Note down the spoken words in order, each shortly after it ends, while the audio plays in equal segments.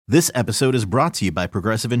This episode is brought to you by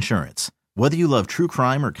Progressive Insurance. Whether you love true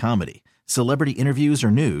crime or comedy, celebrity interviews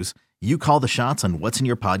or news, you call the shots on what's in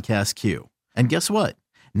your podcast queue. And guess what?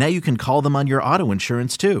 Now you can call them on your auto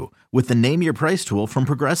insurance too with the Name Your Price tool from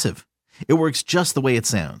Progressive. It works just the way it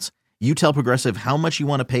sounds. You tell Progressive how much you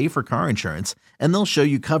want to pay for car insurance, and they'll show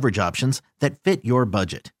you coverage options that fit your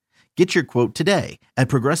budget. Get your quote today at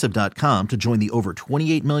Progressive.com to join the over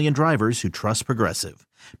 28 million drivers who trust Progressive.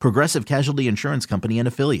 Progressive Casualty Insurance Company and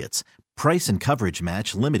Affiliates. Price and coverage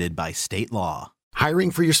match limited by state law. Hiring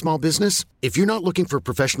for your small business? If you're not looking for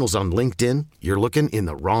professionals on LinkedIn, you're looking in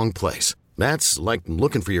the wrong place. That's like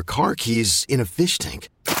looking for your car keys in a fish tank.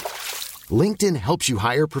 LinkedIn helps you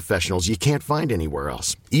hire professionals you can't find anywhere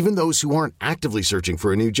else, even those who aren't actively searching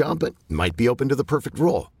for a new job but might be open to the perfect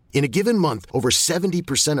role. In a given month, over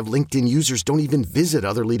 70% of LinkedIn users don't even visit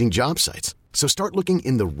other leading job sites. So start looking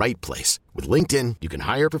in the right place. With LinkedIn, you can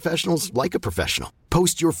hire professionals like a professional.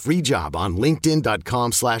 Post your free job on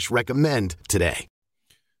linkedin.com/recommend today.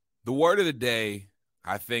 The word of the day,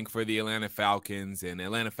 I think, for the Atlanta Falcons and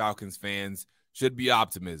Atlanta Falcons fans should be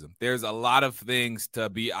optimism. There's a lot of things to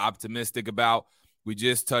be optimistic about. We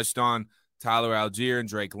just touched on Tyler Algier and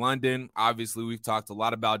Drake London. Obviously, we've talked a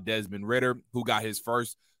lot about Desmond Ridder, who got his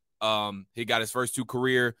first two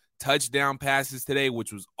career touchdown passes today,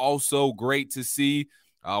 which was also great to see.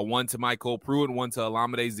 One to Michael Pruitt, one to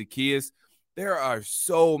Olamide Zaccheaus. There are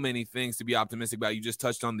so many things to be optimistic about. You just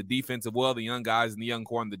touched on the defensive, the young guys and the young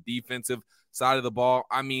core on the defensive side of the ball.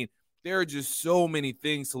 I mean, there are just so many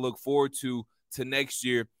things to look forward to next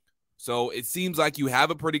year. So it seems like you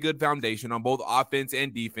have a pretty good foundation on both offense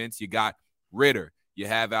and defense. You got Ridder, you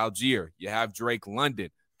have Algier, you have Drake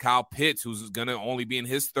London, Kyle Pitts, who's going to only be in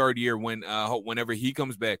his third year whenever he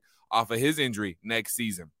comes back off of his injury next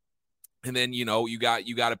season. And then, you got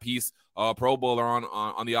a piece, Pro Bowler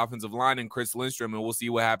on the offensive line and Chris Lindstrom, and we'll see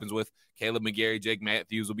what happens with Caleb McGarry. Jake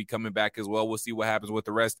Matthews will be coming back as well. We'll see what happens with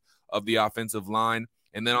the rest of the offensive line.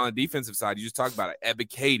 And then on the defensive side, you just talked about it.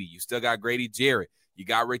 Ebiketie, you still got Grady Jarrett. You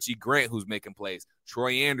got Richie Grant, who's making plays.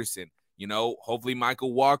 Troy Anderson. Hopefully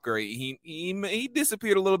Michael Walker. He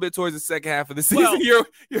disappeared a little bit towards the second half of the season.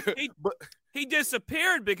 He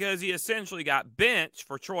disappeared because he essentially got benched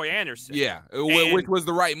for Troy Anderson. Yeah, which was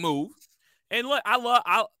the right move. And look,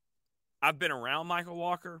 I've been around Michael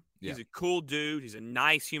Walker. He's a cool dude. He's a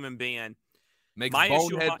nice human being. Makes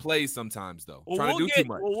bonehead plays sometimes, though. Too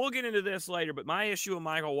much. Well, we'll get into this later, but my issue with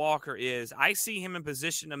Michael Walker is I see him in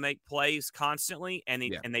position to make plays constantly, and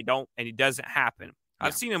he doesn't happen. Yeah.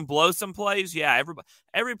 I've seen him blow some plays. Yeah,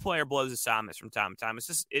 every player blows assignments from time to time.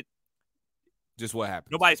 It's just what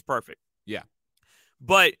happens. Nobody's perfect. Yeah.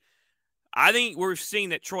 But I think we're seeing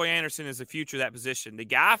that Troy Anderson is the future of that position. The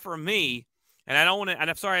guy for me, and I don't want to – and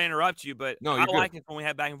I'm sorry to interrupt you, but I like it when we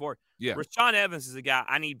have back and forth. Yeah. Rashaan Evans is the guy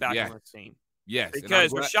I need back on the team. Yes.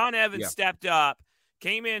 Because Rashaan Evans stepped up,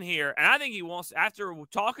 came in here, and I think he wants – after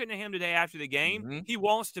talking to him today after the game, he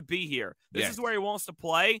wants to be here. This is where he wants to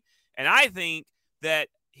play, and I think that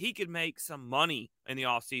he could make some money in the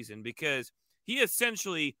offseason because he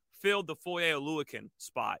essentially filled the Foye Oluokun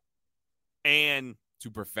spot. And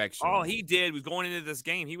to perfection. All he did was going into this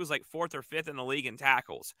game, he was like 4th or 5th in the league in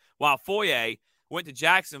tackles, while Foye went to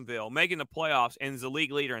Jacksonville, making the playoffs, and is the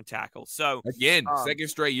league leader in tackles. So again, second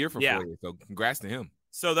straight year for Foye. So congrats to him.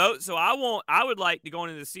 So I would like to go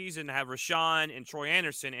into the season to have Rashaan and Troy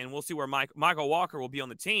Anderson, and we'll see where Michael Walker will be on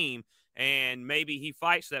the team, and maybe he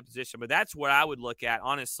fights for that position. But that's what I would look at.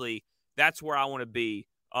 Honestly, that's where I want to be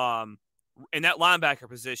in that linebacker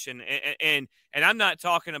position. And I'm not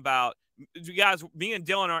talking about you guys. Me and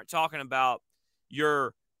Dylan aren't talking about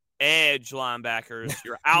your edge linebackers,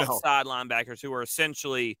 your outside linebackers who are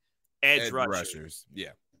essentially edge rushers. Yeah.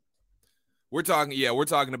 We're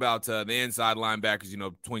talking about the inside linebackers,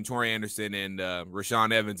 between Troy Anderson and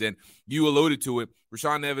Rashaan Evans. And you alluded to it.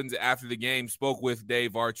 Rashaan Evans, after the game, spoke with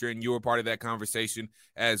Dave Archer, and you were part of that conversation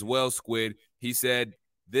as well, Squid. He said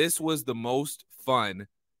this was the most fun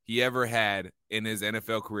he ever had in his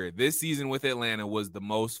NFL career. This season with Atlanta was the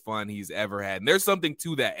most fun he's ever had. And there's something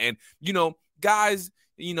to that. And, guys,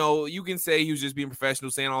 you can say he was just being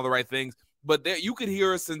professional, saying all the right things. But you could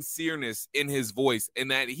hear a sincereness in his voice and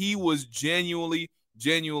that he was genuinely,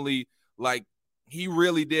 like, he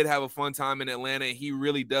really did have a fun time in Atlanta. He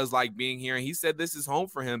really does like being here. And he said this is home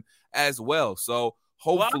for him as well. So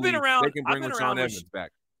hopefully they can bring Rashaan Evans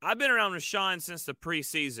back. I've been around Rashaan since the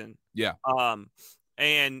preseason. Yeah.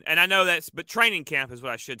 And I know but training camp is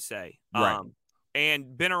what I should say. Right.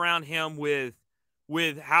 And been around him with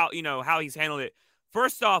how, how he's handled it.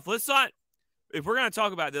 First off, let's not if we're going to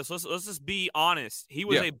talk about this, let's just be honest. He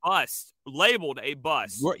was a bust, labeled a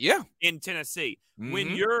bust in Tennessee. Mm-hmm.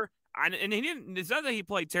 When you're – and he didn't – it's not that he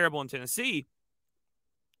played terrible in Tennessee,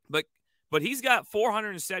 but he's got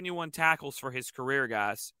 471 tackles for his career,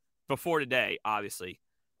 guys, before today, obviously.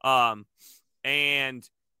 And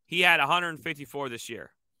he had 154 this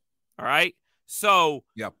year. All right? So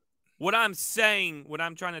what I'm saying, what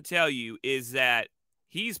I'm trying to tell you is that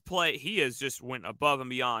he has just went above and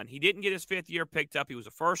beyond. He didn't get his 5th year picked up. He was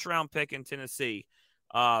a first-round pick in Tennessee.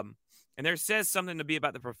 And there says something to be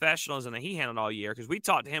about the professionalism that he handled all year, because we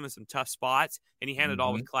talked to him in some tough spots, and he handled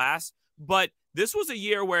all with class. But this was a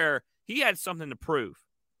year where he had something to prove.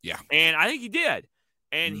 Yeah. And I think he did.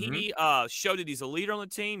 And he showed that he's a leader on the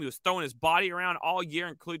team. He was throwing his body around all year,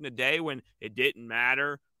 including the day when it didn't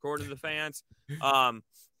matter, according to the fans.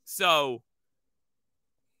 So,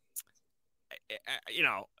 you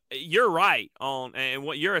know, you're right on and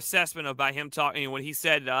what your assessment about him talking and what he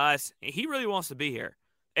said to us. He really wants to be here,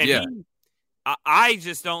 and I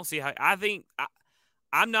just don't see how. I think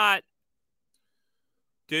I'm not,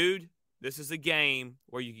 dude. This is a game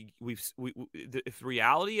where if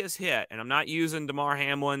reality is hit, and I'm not using DeMar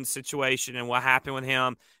Hamlin's situation and what happened with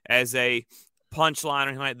him as a punchline or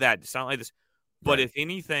anything like that. It's not like this. But if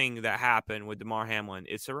anything that happened with DeMar Hamlin,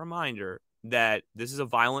 it's a reminder that this is a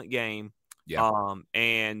violent game. Yeah.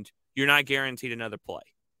 And you're not guaranteed another play.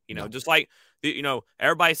 You know, just like, you know,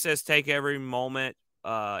 everybody says take every moment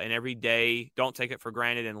and every day, don't take it for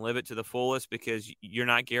granted and live it to the fullest, because you're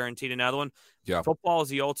not guaranteed another one. Yeah. Football is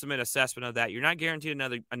the ultimate assessment of that. You're not guaranteed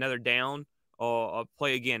another down or a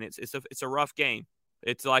play again. It's a rough game.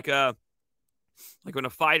 It's like when a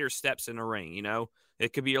fighter steps in the ring, you know,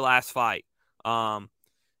 it could be your last fight.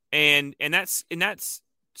 And that's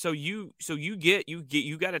so you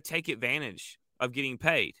got to take advantage of getting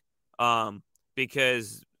paid,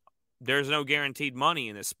 because there's no guaranteed money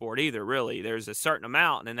in this sport either. Really, there's a certain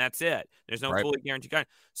amount, and then that's it. There's no fully guaranteed kind.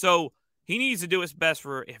 So he needs to do his best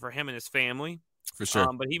for him and his family, for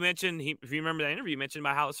sure. But he mentioned, if you remember that interview, he mentioned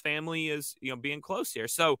about how his family is, you know, being close here.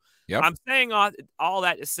 So I'm saying all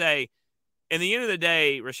that to say, in the end of the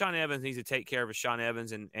day, Rashaan Evans needs to take care of Rashaan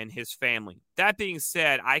Evans and his family. That being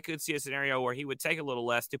said, I could see a scenario where he would take a little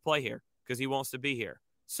less to play here because he wants to be here.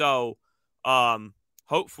 So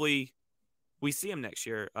hopefully we see him next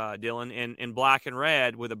year, Dylan, in black and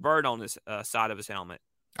red with a bird on his side of his helmet.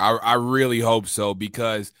 I really hope so,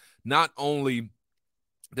 because not only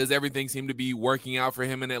does everything seem to be working out for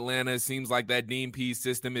him in Atlanta, it seems like that DMP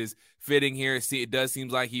system is fitting here. It does seem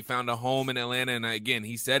like he found a home in Atlanta, and again,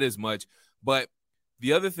 he said as much. But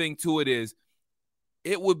the other thing to it is,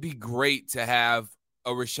 it would be great to have a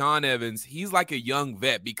Rashaan Evans. He's like a young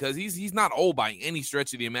vet, because he's not old by any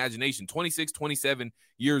stretch of the imagination, 26, 27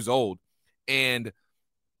 years old. And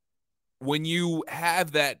when you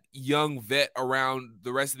have that young vet around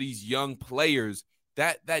the rest of these young players,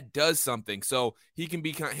 that does something. So he can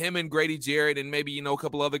be him and Grady Jarrett, and maybe, you know, a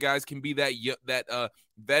couple other guys can be that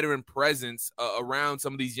veteran presence around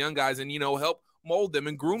some of these young guys, and, you know, help mold them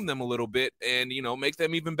and groom them a little bit, and, you know, make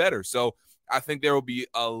them even better. So I think there will be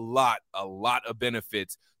a lot of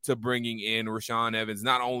benefits to bringing in Rashaan Evans,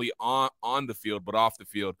 not only on the field, but off the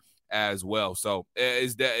field as well. So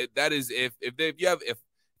if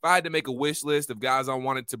I had to make a wish list of guys I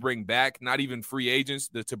wanted to bring back, not even free agents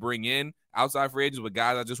to bring in, outside free agents, but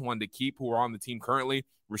guys I just wanted to keep who are on the team currently,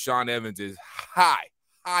 Rashaan Evans is high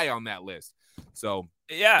on that list. So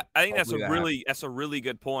yeah, I think that's a really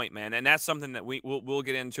good point, man, and that's something that we'll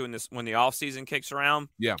get into in this when the off season kicks around.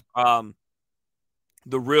 Yeah,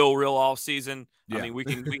 the real off season. Yeah. I mean, we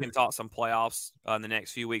can talk some playoffs in the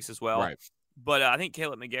next few weeks as well. Right. But I think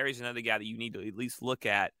Caleb McGarry's another guy that you need to at least look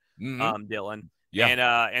at, Dylan.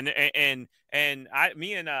 Yeah. And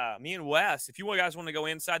me and Wes, if you guys want to go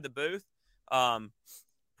inside the booth,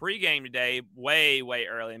 pregame today, way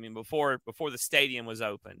early. I mean, before the stadium was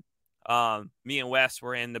open. Me and Wes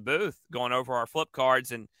were in the booth going over our flip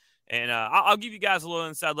cards, and I'll give you guys a little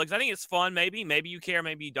inside look. I think it's fun. Maybe you care,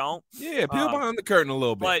 maybe you don't. Yeah, peel behind the curtain a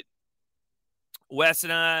little bit. But Wes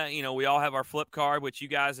and I, you know, we all have our flip card, which you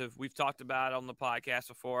guys we've talked about on the podcast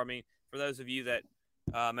before. I mean, for those of you that,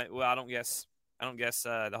 I don't guess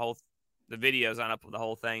the video's not up with the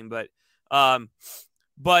whole thing, but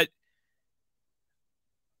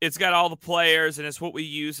it's got all the players, and it's what we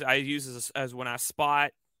use. I use as when I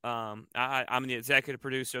spot. I'm the executive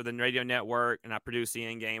producer of the radio network, and I produce the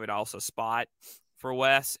end game, but also spot for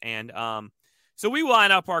Wes. And so we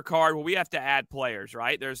line up our card where we have to add players,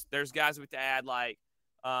 right? There's guys we have to add, like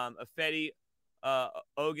Ifedi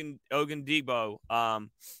Ogundigbo,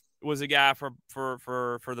 was a guy for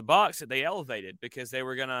the Bucs that they elevated because they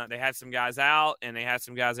had some guys out and they had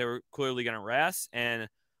some guys they were clearly gonna rest. And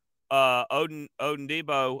Odin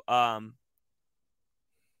Debo,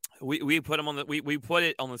 we put him on we put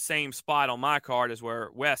it on the same spot on my card as where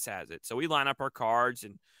Wes has it. So we line up our cards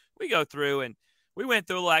and we go through, and we went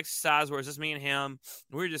through a little exercise where it's just me and him.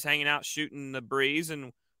 And we were just hanging out, shooting the breeze,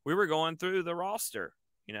 and we were going through the roster,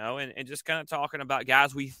 and just kind of talking about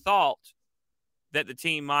guys we thought that the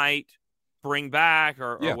team might bring back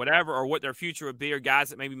or whatever, or what their future would be, or guys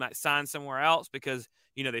that maybe might sign somewhere else because,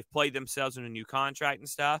 they've played themselves in a new contract and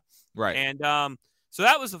stuff. Right. And so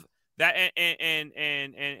that was that. And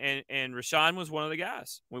Rashawn was one of the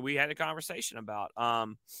guys when we had a conversation about.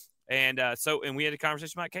 And we had a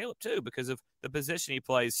conversation about Caleb too, because of the position he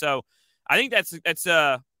plays. So I think that's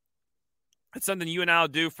something you and I will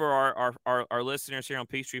do for our listeners here on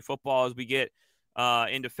Peachtree Football as we get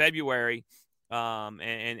into February. And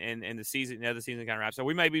the season, the season kind of wraps. So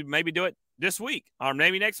we maybe do it this week or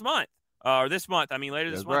maybe next month or this month. I mean,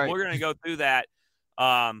 later this month, right. We're going to go through that.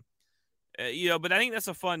 But I think that's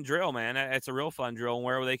a fun drill, man. It's a real fun drill,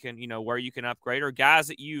 where they can, where you can upgrade, or guys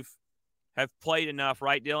that have played enough,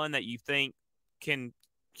 right, Dylan, that you think can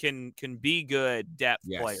be good depth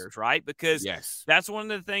players, right? Because that's one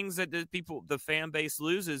of the things that the fan base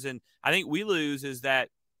loses, and I think we lose, is that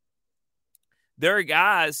there are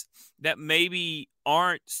guys that maybe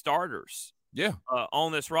aren't starters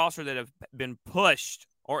on this roster that have been pushed,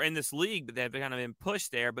 or in this league, but they've kind of been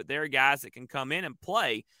pushed there. But there are guys that can come in and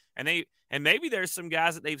play, and maybe there's some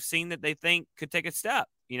guys that they've seen that they think could take a step.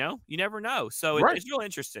 You never know. So it's real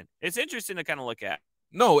interesting. It's interesting to kind of look at.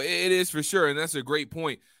 No, it is for sure, and that's a great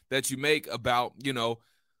point that you make about,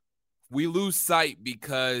 we lose sight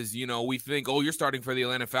because, we think, oh, you're starting for the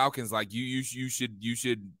Atlanta Falcons, like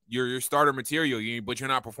you're starter material, but you're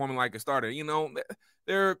not performing like a starter.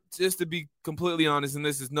 They're, just to be completely honest, and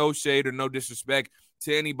this is no shade or no disrespect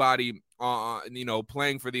to anybody,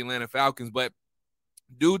 playing for the Atlanta Falcons, but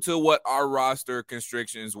due to what our roster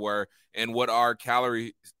constrictions were and what our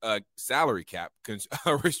salary cap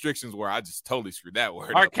restrictions were, I just totally screwed that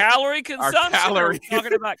word Our up. Calorie consumption? Are we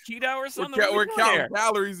talking about keto or something? We're counting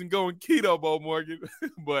calories and going keto, Bo Morgan.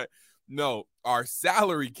 But no, our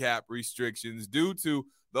salary cap restrictions, due to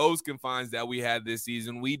those confines that we had this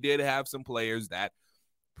season, we did have some players that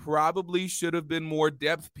probably should have been more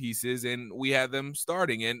depth pieces, and we had them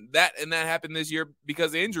starting. And that happened this year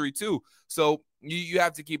because of injury too. So you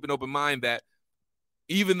have to keep an open mind that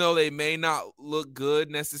even though they may not look good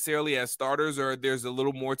necessarily as starters, or there's a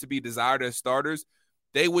little more to be desired as starters,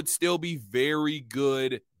 they would still be very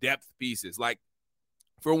good depth pieces. Like,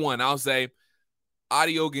 for one, I'll say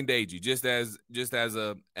Adi Ogundeji, just as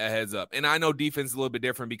a heads up. And I know defense is a little bit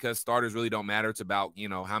different because starters really don't matter. It's about,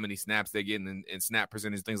 how many snaps they get and snap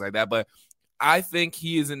percentage, things like that. But I think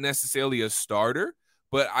he isn't necessarily a starter,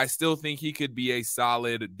 but I still think he could be a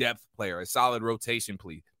solid depth player, a solid rotation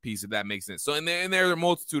piece, if that makes sense. So, and there are a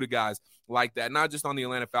multitude of guys like that, not just on the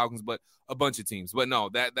Atlanta Falcons, but a bunch of teams. But no,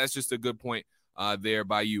 that's just a good point there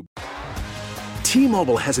by you.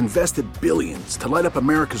 T-Mobile has invested billions to light up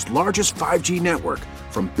America's largest 5G network,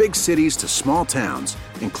 from big cities to small towns,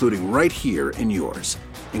 including right here in yours.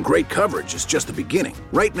 And great coverage is just the beginning.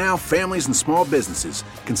 Right now, families and small businesses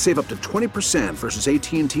can save up to 20% versus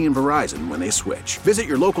AT&T and Verizon when they switch. Visit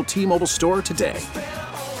your local T-Mobile store today.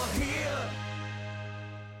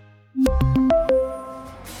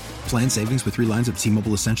 Plan savings with 3 lines of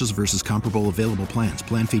T-Mobile Essentials versus comparable available plans.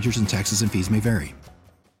 Plan features and taxes and fees may vary.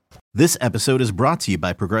 This episode is brought to you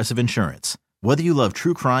by Progressive Insurance. Whether you love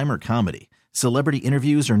true crime or comedy, celebrity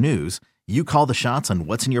interviews or news, you call the shots on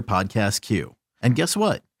what's in your podcast queue. And guess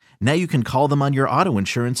what? Now you can call them on your auto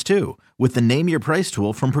insurance too, with the Name Your Price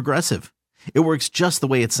tool from Progressive. It works just the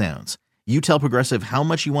way it sounds. You tell Progressive how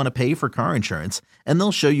much you want to pay for car insurance, and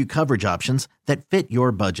they'll show you coverage options that fit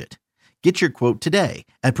your budget. Get your quote today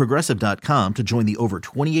at Progressive.com to join the over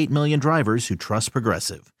 28 million drivers who trust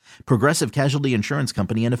Progressive. Progressive Casualty Insurance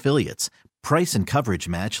Company and Affiliates. Price and coverage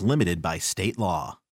match limited by state law.